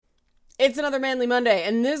It's another Manly Monday,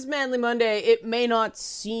 and this Manly Monday, it may not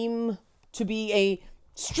seem to be a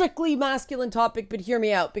strictly masculine topic, but hear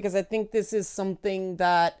me out, because I think this is something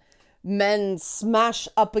that men smash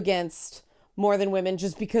up against more than women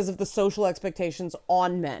just because of the social expectations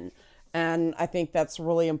on men. And I think that's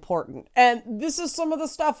really important. And this is some of the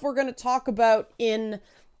stuff we're going to talk about in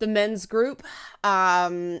the men's group.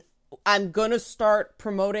 I'm going to start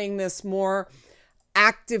promoting this more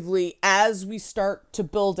actively as we start to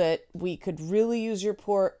build it. We could really use your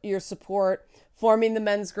support forming the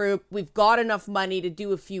men's group. We've got enough money to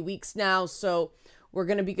do a few weeks now, so we're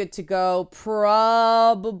going to be good to go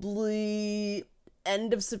probably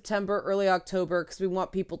end of September, early October, because we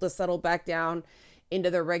want people to settle back down into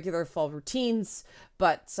their regular fall routines.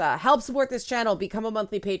 But help support this channel. Become a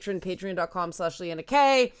monthly patron,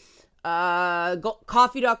 patreon.com/LeannaK.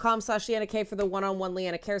 Coffee.com/LeannaK for the one-on-one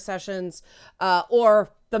Leanna care sessions, or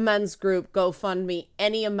the men's group GoFundMe.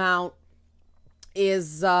 Any amount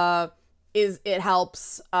is it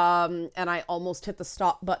helps. And I almost hit the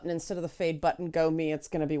stop button instead of the fade button. Go me. It's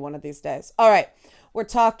going to be one of these days. All right. We're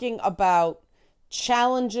talking about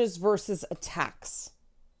challenges versus attacks.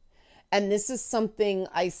 And this is something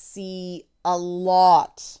I see a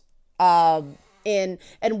lot. And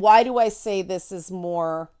why do I say this is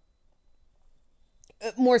more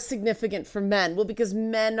significant for men? Well, because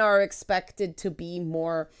men are expected to be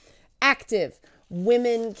more active.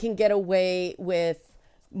 Women can get away with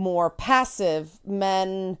more passive.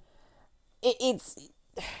 Men,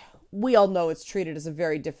 we all know it's treated as a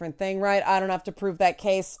very different thing, right? I don't have to prove that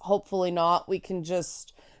case. Hopefully not. We can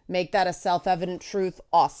just make that a self-evident truth.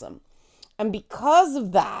 Awesome. And because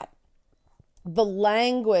of that, the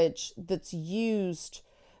language that's used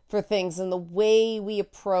for things and the way we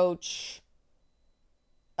approach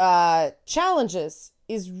challenges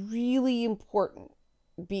is really important,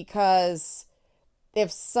 because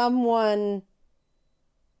if someone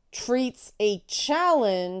treats a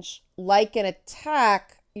challenge like an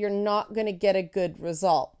attack, you're not going to get a good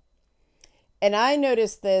result. And I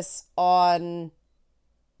noticed this on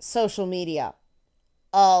social media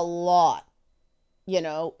a lot.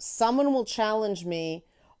 Someone will challenge me,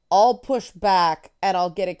 I'll push back, and I'll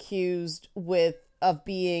get accused of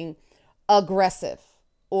being aggressive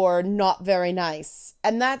or not very nice.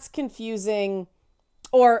 And that's confusing.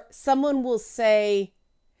 Or someone will say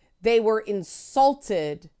they were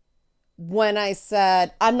insulted when I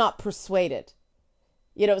said, I'm not persuaded.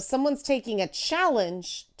 Someone's taking a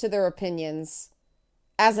challenge to their opinions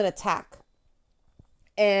as an attack.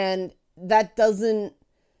 And that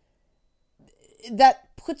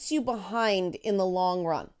puts you behind in the long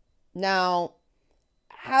run. Now,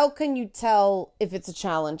 how can you tell if it's a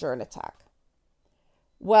challenge or an attack?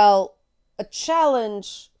 Well, a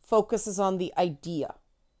challenge focuses on the idea.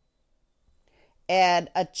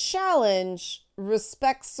 And a challenge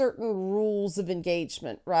respects certain rules of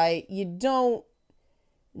engagement, right? You don't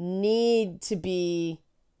need to be,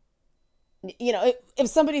 if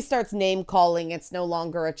somebody starts name calling, it's no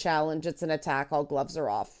longer a challenge, it's an attack. All gloves are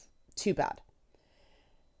off. Too bad.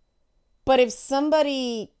 But if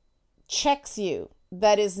somebody checks you,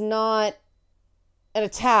 that is not an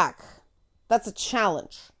attack. That's a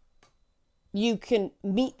challenge. You can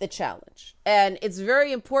meet the challenge. And it's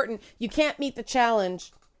very important. You can't meet the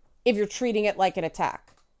challenge if you're treating it like an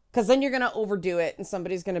attack, because then you're going to overdo it and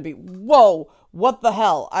somebody's going to be, whoa, what the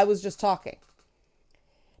hell? I was just talking.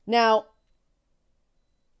 Now,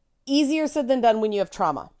 easier said than done when you have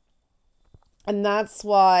trauma. And that's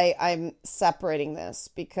why I'm separating this,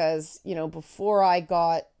 because, before I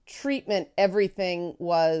got treatment, everything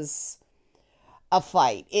was a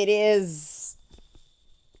fight. It is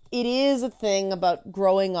a thing about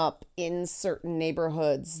growing up in certain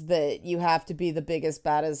neighborhoods that you have to be the biggest,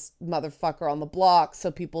 baddest motherfucker on the block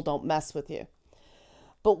so people don't mess with you.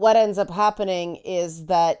 But what ends up happening is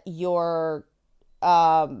that your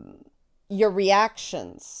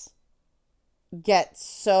reactions get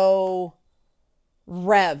so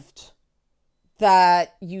revved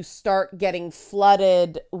that you start getting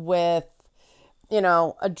flooded with,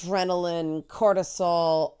 adrenaline,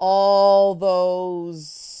 cortisol, all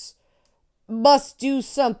those must do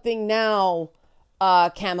something now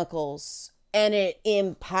chemicals, and it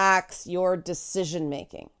impacts your decision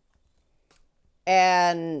making.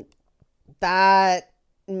 And that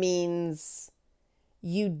means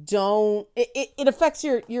it affects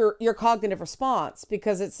your cognitive response,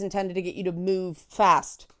 because it's intended to get you to move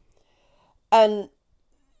fast. And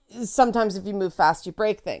sometimes if you move fast, you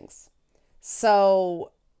break things.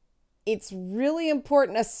 So it's really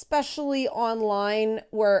important, especially online,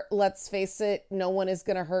 where, let's face it, no one is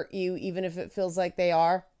going to hurt you, even if it feels like they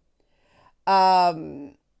are.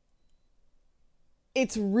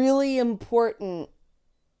 it's really important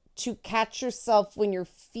to catch yourself when you're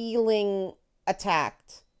feeling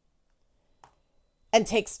attacked and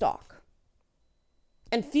take stock.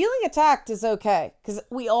 And feeling attacked is okay because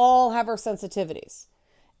we all have our sensitivities.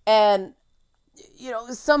 And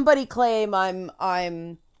somebody claim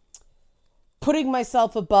I'm putting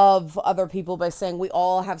myself above other people by saying we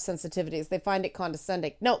all have sensitivities. They find it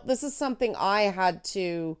condescending. No, this is something I had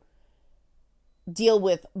to deal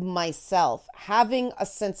with myself. Having a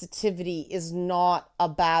sensitivity is not a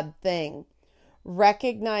bad thing.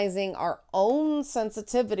 Recognizing our own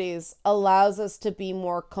sensitivities allows us to be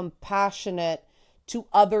more compassionate to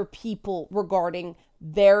other people regarding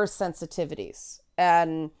their sensitivities.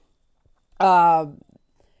 And that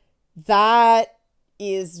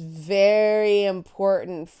is very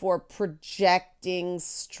important for projecting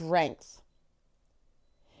strength,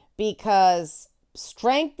 because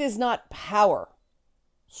strength is not power.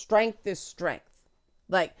 Strength is strength.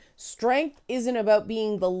 Like, strength isn't about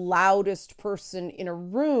being the loudest person in a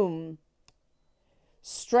room.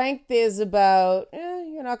 Strength is about,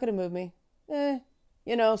 you're not going to move me.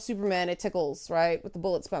 Superman, it tickles, right? With the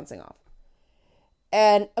bullets bouncing off.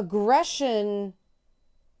 And aggression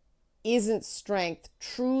isn't strength.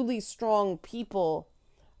 Truly strong people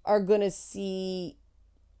are going to see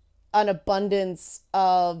an abundance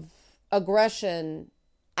of aggression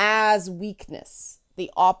as weakness,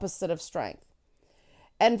 the opposite of strength.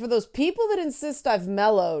 And for those people that insist I've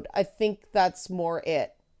mellowed, I think that's more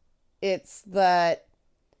it. It's that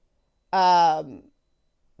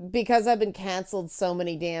because I've been canceled so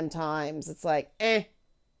many damn times, it's like,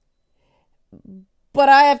 But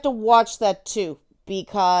I have to watch that too,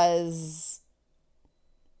 because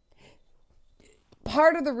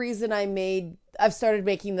part of the reason I've started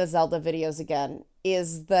making the Zelda videos again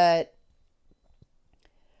is that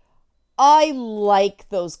I like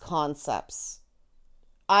those concepts.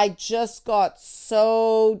 I just got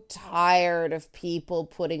so tired of people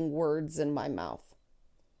putting words in my mouth.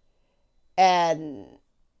 And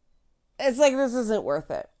it's like, this isn't worth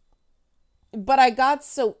it. But I got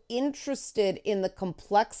so interested in the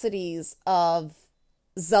complexities of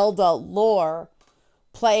Zelda lore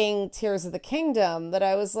playing Tears of the Kingdom that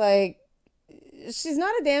I was like, she's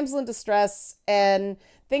not a damsel in distress. And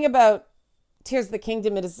thing about Tears of the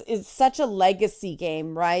Kingdom, it is such a legacy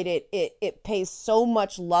game, right? It pays so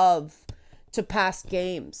much love to past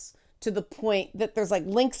games, to the point that there's like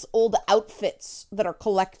Link's old outfits that are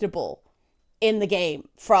collectible in the game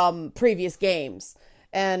from previous games.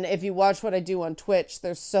 And if you watch what I do on Twitch,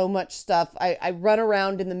 there's so much stuff. I run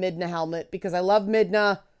around in the Midna helmet because I love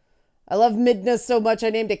Midna. I love Midna so much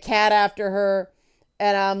I named a cat after her.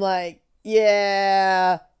 And I'm like,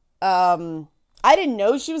 yeah, I didn't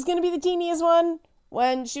know she was going to be the teeniest one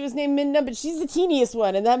when she was named Midna, but she's the teeniest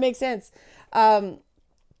one, and that makes sense. But,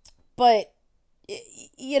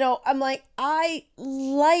 I'm like, I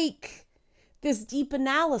like this deep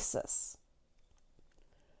analysis.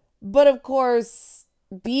 But of course,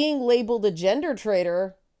 being labeled a gender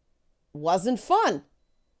traitor wasn't fun.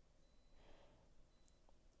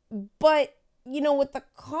 But, with the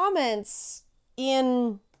comments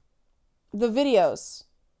in the videos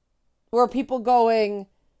where people going,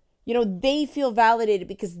 they feel validated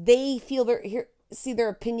because they feel see their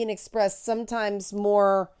opinion expressed sometimes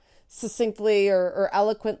more succinctly or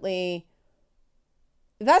eloquently.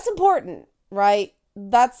 That's important, right?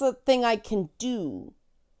 That's a thing I can do.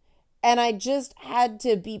 And I just had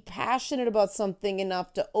to be passionate about something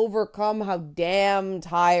enough to overcome how damn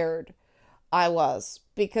tired I was.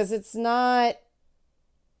 Because it's not...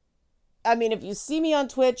 if you see me on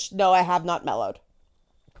Twitch, no, I have not mellowed.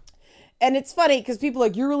 And it's funny because people are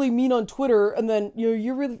like, you're really mean on Twitter, and then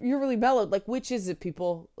you're really mellowed. Like, which is it,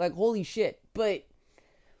 people? Like, holy shit. But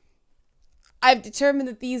I've determined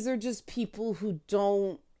that these are just people who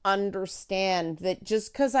don't understand that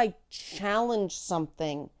just because I challenge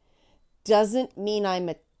something doesn't mean I'm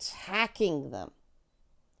attacking them.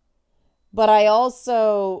 But I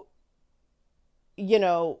also,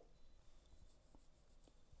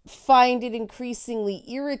 find it increasingly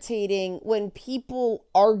irritating when people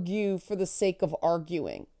argue for the sake of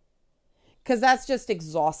arguing. Because that's just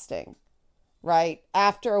exhausting, right?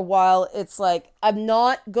 After a while, it's like, I'm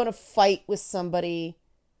not going to fight with somebody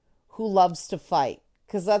who loves to fight.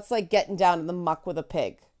 Because that's like getting down in the muck with a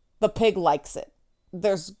pig. The pig likes it.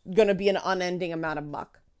 There's going to be an unending amount of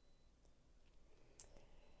muck.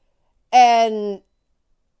 And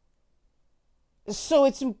so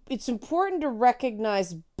it's important to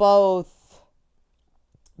recognize both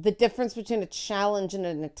the difference between a challenge and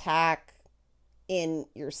an attack in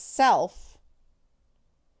yourself,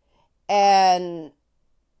 and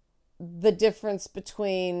the difference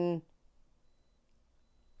between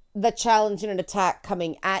the challenge and an attack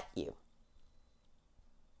coming at you.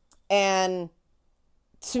 And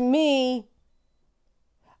to me,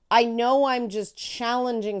 I know I'm just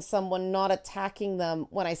challenging someone, not attacking them,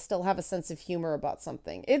 when I still have a sense of humor about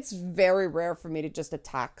something. It's very rare for me to just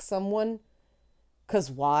attack someone.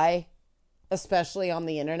 Because why? Especially on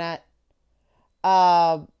the internet.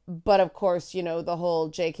 But of course, the whole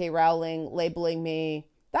J.K. Rowling labeling me,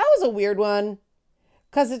 that was a weird one.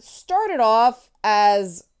 Because it started off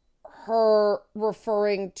as her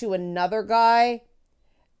referring to another guy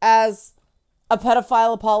as a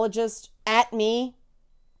pedophile apologist at me.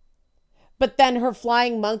 But then her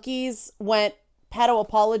flying monkeys went pedo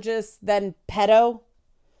apologist, then pedo.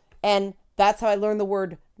 And that's how I learned the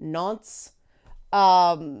word nonce.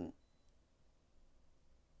 But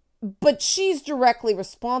she's directly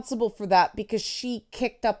responsible for that because she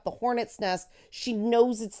kicked up the hornet's nest. She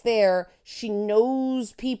knows it's there. She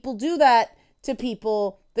knows people do that to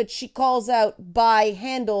people that she calls out by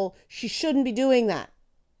handle. She shouldn't be doing that.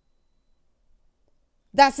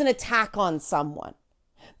 That's an attack on someone.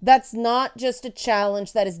 That's not just a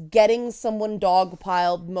challenge. That is getting someone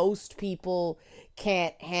dogpiled. Most people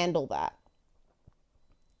can't handle that.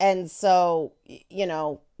 And so,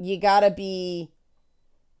 you gotta be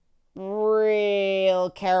real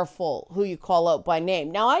careful who you call out by name.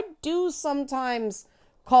 Now, I do sometimes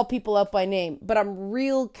call people out by name, but I'm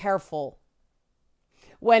real careful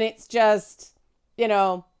when it's just,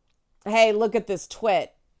 hey, look at this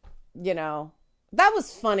twit, That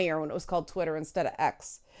was funnier when it was called Twitter instead of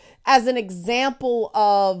X. As an example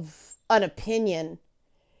of an opinion,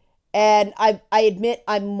 and I admit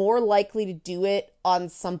I'm more likely to do it on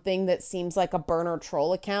something that seems like a burner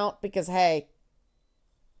troll account because, hey,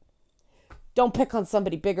 don't pick on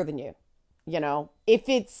somebody bigger than you. If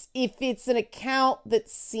it's an account that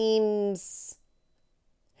seems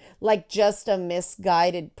like just a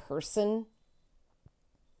misguided person,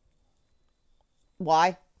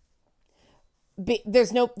 why?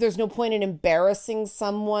 There's no point in embarrassing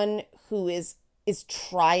someone who is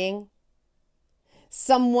trying,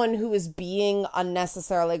 someone who is being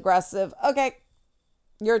unnecessarily aggressive. Okay,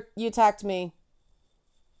 you attacked me.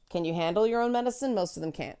 Can you handle your own medicine? Most of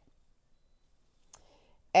them can't.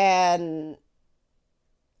 And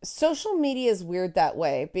social media is weird that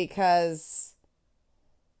way because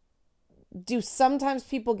do sometimes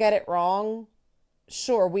people get it wrong?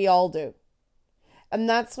 Sure, we all do. And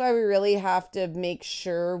that's why we really have to make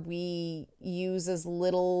sure we use as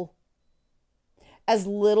little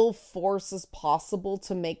force as possible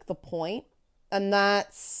to make the point. And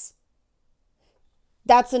that's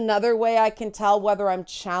another way I can tell whether I'm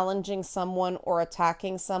challenging someone or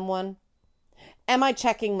attacking someone. Am I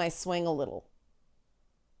checking my swing a little?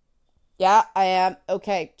 Yeah, I am.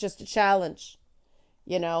 Okay, just a challenge.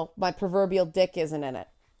 My proverbial dick isn't in it.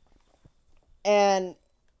 And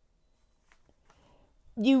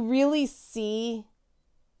you really see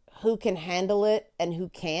who can handle it and who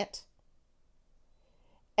can't.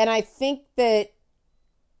 And I think that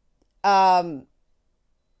I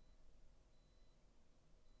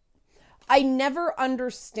never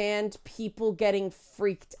understand people getting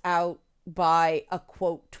freaked out by a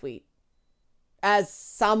quote tweet. As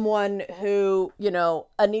someone who,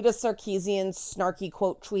 Anita Sarkeesian's snarky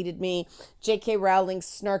quote tweeted me, J.K. Rowling's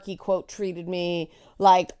snarky quote tweeted me,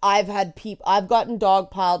 like I've gotten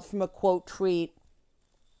dogpiled from a quote tweet.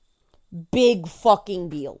 Big fucking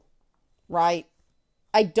deal, right?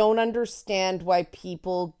 I don't understand why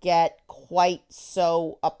people get quite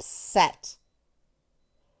so upset.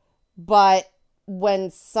 But when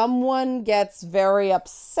someone gets very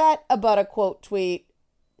upset about a quote tweet,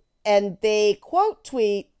 and they quote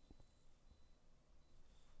tweet,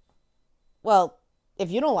 well,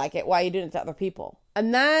 if you don't like it, why are you doing it to other people?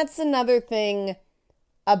 And that's another thing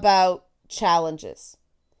about challenges.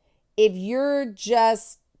 If you're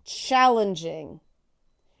just challenging,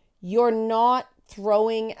 you're not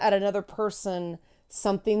throwing at another person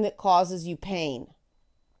something that causes you pain.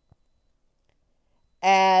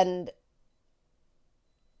 And,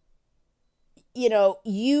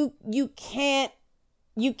 you can't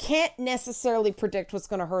necessarily predict what's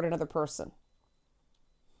going to hurt another person.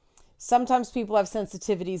 Sometimes people have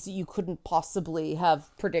sensitivities that you couldn't possibly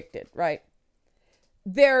have predicted, right?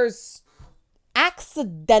 There's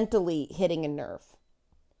accidentally hitting a nerve.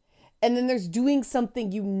 And then there's doing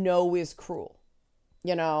something is cruel.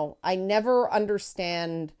 I never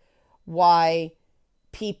understand why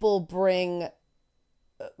people bring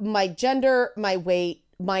my gender, my weight,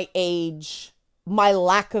 my age, my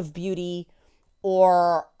lack of beauty,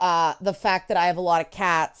 or the fact that I have a lot of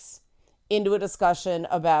cats into a discussion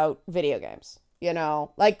about video games.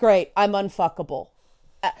 Like, great, I'm unfuckable.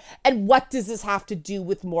 And what does this have to do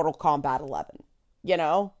with Mortal Kombat 11?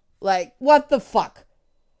 Like, what the fuck?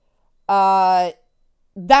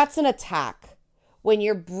 That's an attack when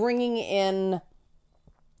you're bringing in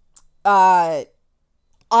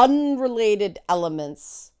unrelated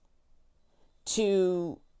elements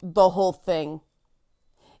to the whole thing.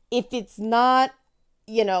 If it's not,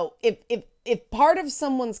 if part of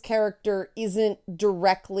someone's character isn't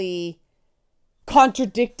directly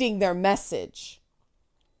contradicting their message,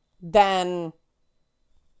 then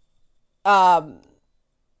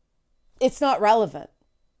it's not relevant.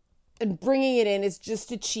 And bringing it in is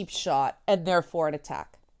just a cheap shot and therefore an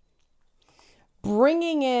attack.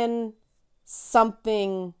 Bringing in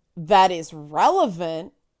something that is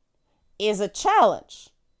relevant is a challenge.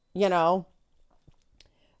 I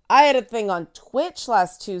had a thing on Twitch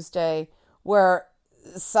last Tuesday where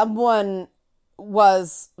someone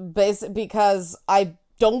was because I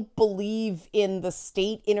don't believe in the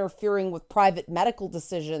state interfering with private medical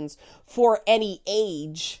decisions for any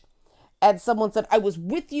age. And someone said, I was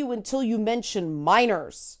with you until you mentioned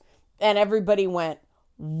minors. And everybody went,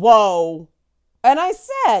 whoa. And I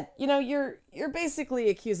said, you're basically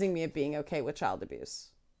accusing me of being okay with child abuse.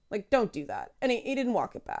 Like, don't do that. And he didn't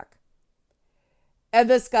walk it back. And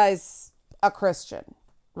this guy's a Christian,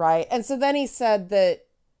 right? And so then he said that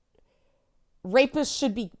rapists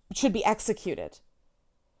should be executed.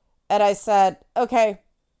 And I said, okay,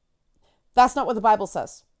 that's not what the Bible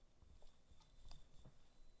says.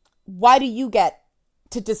 Why do you get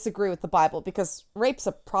to disagree with the Bible? Because rape's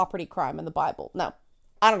a property crime in the Bible. No,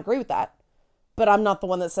 I don't agree with that. But I'm not the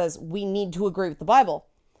one that says we need to agree with the Bible.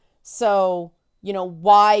 So,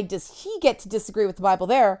 why does he get to disagree with the Bible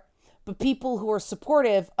there? But people who are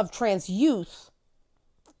supportive of trans youth,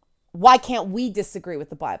 why can't we disagree with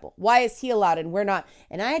the Bible? Why is he allowed and we're not?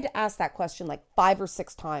 And I had to ask that question like 5 or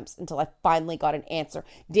 6 times until I finally got an answer.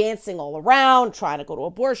 Dancing all around, trying to go to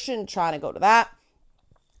abortion, trying to go to that.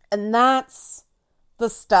 And that's the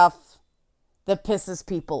stuff that pisses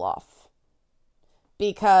people off.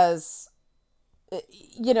 Because,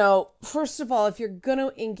 first of all, if you're going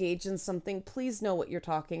to engage in something, please know what you're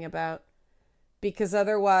talking about. Because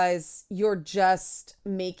otherwise, you're just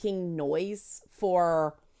making noise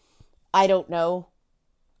for, I don't know.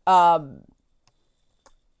 But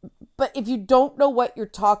if you don't know what you're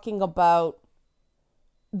talking about,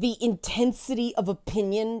 the intensity of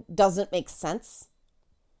opinion doesn't make sense.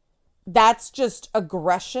 That's just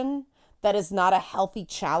aggression. That is not a healthy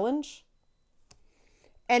challenge.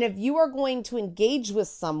 And if you are going to engage with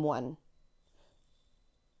someone,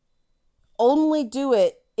 only do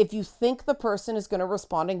it if you think the person is going to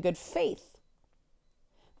respond in good faith.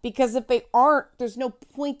 Because if they aren't, there's no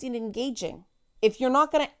point in engaging. If you're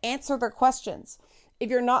not going to answer their questions, if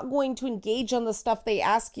you're not going to engage on the stuff they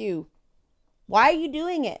ask you, why are you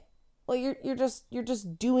doing it? Well, you're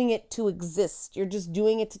just doing it to exist. You're just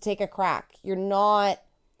doing it to take a crack. You're not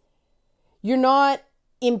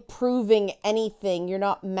improving anything. You're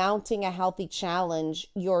not mounting a healthy challenge.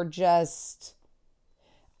 You're just,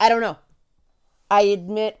 I don't know. I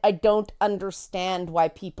admit I don't understand why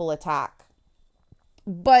people attack.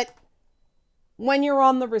 But when you're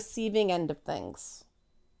on the receiving end of things,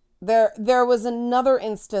 there was another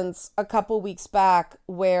instance a couple weeks back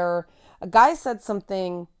where a guy said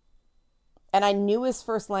something and I knew his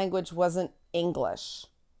first language wasn't English.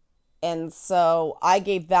 And so I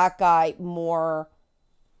gave that guy more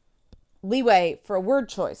leeway for a word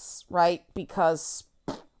choice, right? Because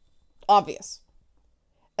obvious.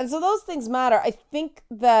 And so those things matter. I think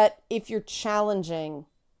that if you're challenging,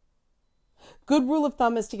 good rule of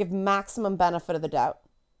thumb is to give maximum benefit of the doubt.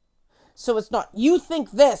 So it's not, you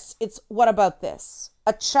think this, it's what about this?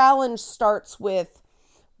 A challenge starts with,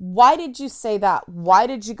 why did you say that? Why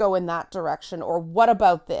did you go in that direction? Or what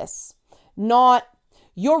about this? Not,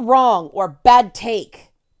 you're wrong or bad take.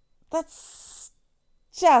 That's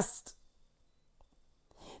just,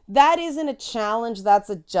 that isn't a challenge, that's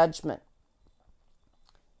a judgment.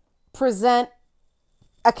 Present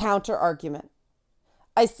a counter argument.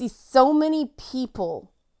 I see so many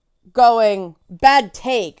people going, bad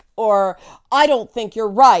take, or I don't think you're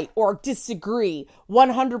right, or disagree,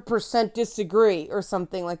 100% disagree, or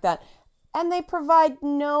something like that. And they provide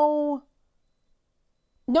no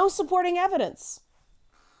supporting evidence.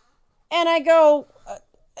 And I go,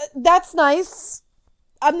 that's nice.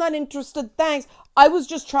 I'm not interested, thanks. I was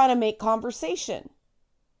just trying to make conversation.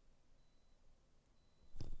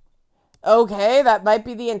 Okay, that might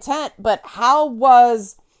be the intent, but how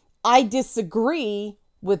was I disagree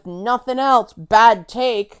with nothing else, bad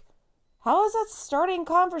take? How is that starting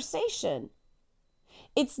conversation?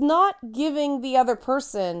 It's not giving the other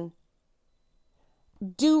person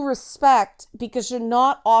due respect because you're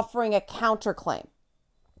not offering a counterclaim.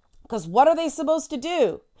 Because what are they supposed to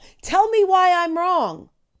do? Tell me why I'm wrong.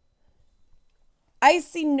 I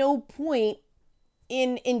see no point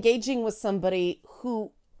in engaging with somebody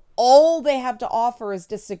who all they have to offer is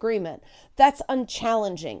disagreement. That's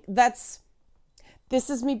unchallenging. This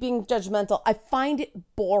is me being judgmental. I find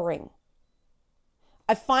it boring.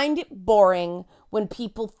 I find it boring when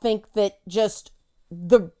people think that just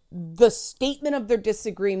the statement of their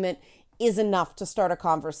disagreement is enough to start a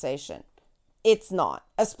conversation. It's not.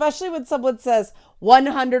 Especially when someone says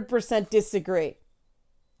 100% disagree.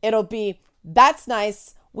 It'll be, that's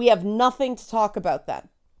nice. We have nothing to talk about then.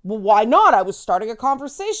 Well, why not? I was starting a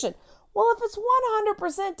conversation. Well, if it's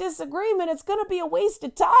 100% disagreement, it's going to be a waste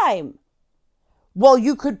of time. Well,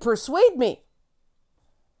 you could persuade me.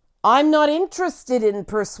 I'm not interested in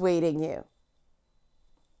persuading you.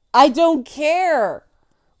 I don't care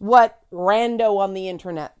what rando on the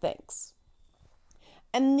internet thinks.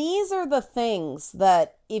 And these are the things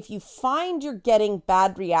that if you find you're getting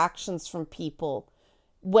bad reactions from people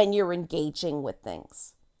when you're engaging with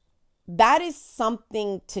things, that is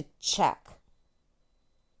something to check.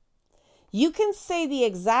 You can say the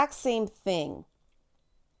exact same thing.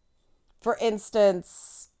 For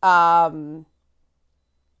instance, I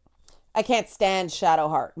can't stand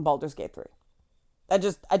Shadowheart in Baldur's Gate 3.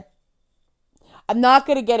 I'm not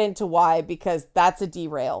going to get into why because that's a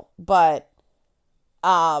derail. But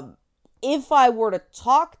if I were to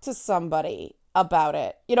talk to somebody about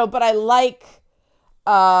it, but I like,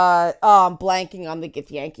 I'm blanking on the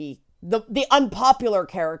Githyanki, the unpopular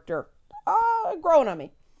character, growing on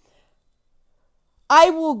me. I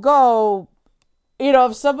will go,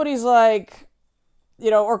 if somebody's like,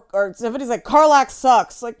 or somebody's like, Karlach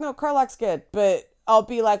sucks. Like, no, Karlach's good. But I'll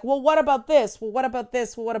be like, well, what about this? Well, what about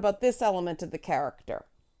this? Well, what about this element of the character?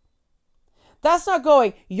 That's not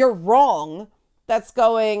going, you're wrong. That's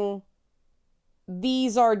going,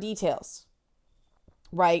 these are details.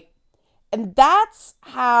 Right? And that's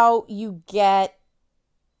how you get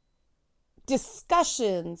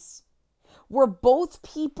discussions where both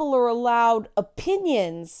people are allowed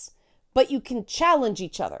opinions, but you can challenge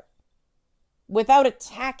each other without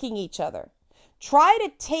attacking each other. Try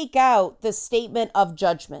to take out the statement of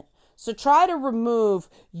judgment. So try to remove,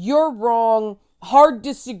 you're wrong, hard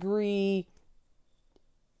disagree,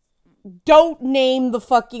 don't name the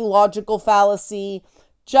fucking logical fallacy,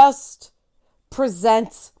 just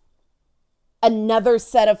present another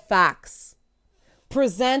set of facts.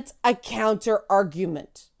 Present a counter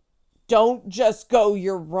argument. Don't just go,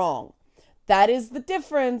 you're wrong. That is the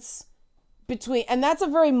difference between, and that's a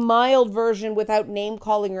very mild version without name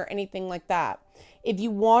calling or anything like that. If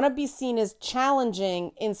you want to be seen as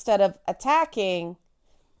challenging instead of attacking,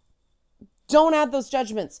 don't add those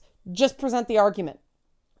judgments. Just present the argument.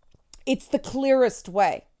 It's the clearest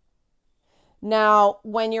way. Now,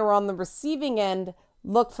 when you're on the receiving end,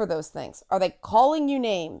 look for those things. Are they calling you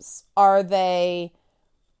names? Are they,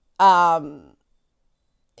 are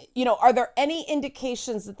there any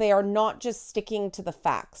indications that they are not just sticking to the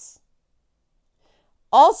facts?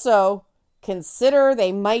 Also, consider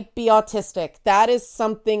they might be autistic. That is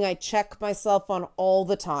something I check myself on all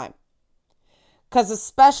the time. Because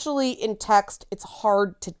especially in text, it's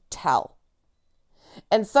hard to tell.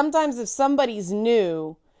 And sometimes if somebody's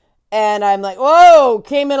new and I'm like, whoa,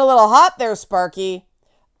 came in a little hot there, Sparky,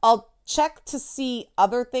 I'll check to see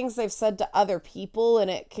other things they've said to other people, and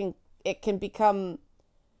it can become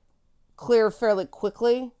clear fairly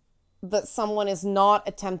quickly that someone is not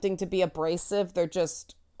attempting to be abrasive. They're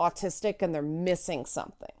just autistic and they're missing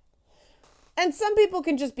something. And some people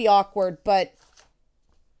can just be awkward, but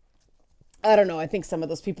I don't know. I think some of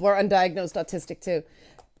those people are undiagnosed autistic too.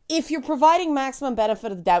 If you're providing maximum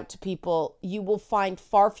benefit of the doubt to people, you will find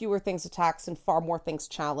far fewer things attacks and far more things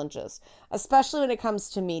challenges, especially when it comes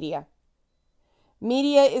to media.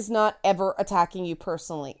 Media is not ever attacking you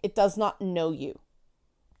personally. It does not know you,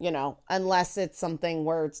 unless it's something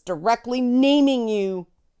where it's directly naming you.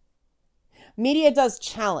 Media does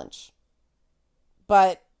challenge,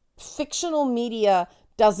 but fictional media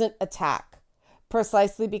doesn't attack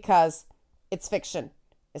precisely because it's fiction.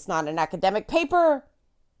 It's not an academic paper.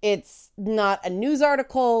 It's not a news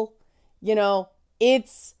article,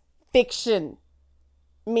 it's fiction,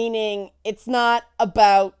 meaning it's not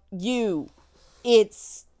about you.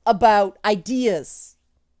 It's about ideas.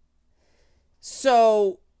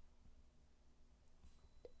 So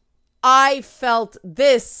I felt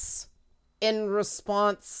this in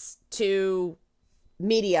response to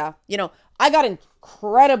media. I got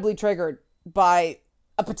incredibly triggered by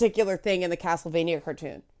a particular thing in the Castlevania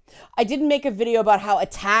cartoon. I didn't make a video about how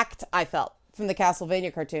attacked I felt from the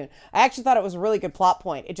Castlevania cartoon. I actually thought it was a really good plot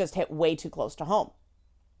point. It just hit way too close to home.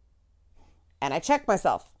 And I checked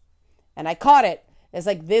myself and I caught it. It's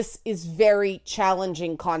like, this is very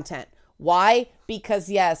challenging content. Why? Because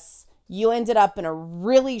yes, you ended up in a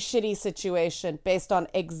really shitty situation based on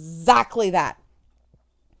exactly that.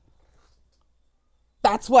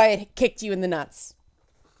 That's why it kicked you in the nuts.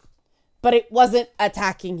 But it wasn't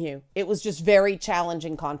attacking you. It was just very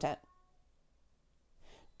challenging content.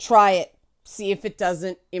 Try it. See if it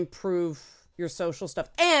doesn't improve your social stuff.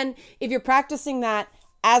 And if you're practicing that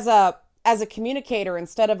as a communicator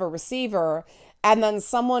instead of a receiver, and then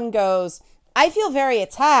someone goes, I feel very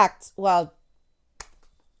attacked. Well,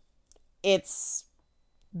 it's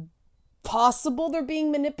possible they're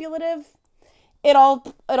being manipulative. It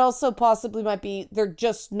also possibly might be they're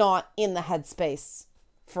just not in the headspace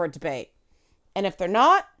for a debate. And if they're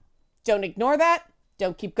not, don't ignore that.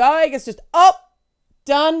 Don't keep going. It's just, oh,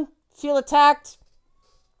 done. Feel attacked.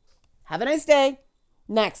 Have a nice day.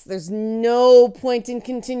 Next. There's no point in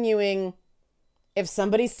continuing if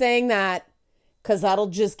somebody's saying that, because that'll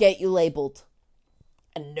just get you labeled.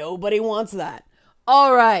 And nobody wants that.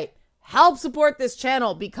 All right. Help support this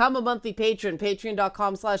channel. Become a monthly patron.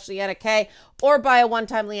 Patreon.com/LianaK. Or buy a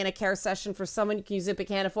one-time Liana Care session for someone you can use if you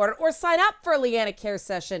can't afford it. Or sign up for a Liana Care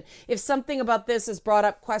session. If something about this has brought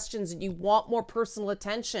up questions and you want more personal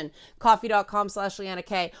attention,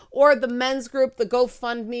 coffee.com/LianaK. Or the men's group, the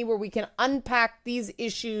GoFundMe, where we can unpack these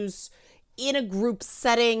issues in a group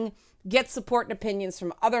setting, get support and opinions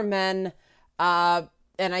from other men.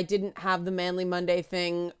 And I didn't have the Manly Monday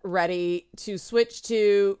thing ready to switch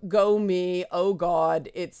to. Go me. Oh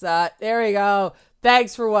God. It's there we go.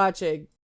 Thanks for watching.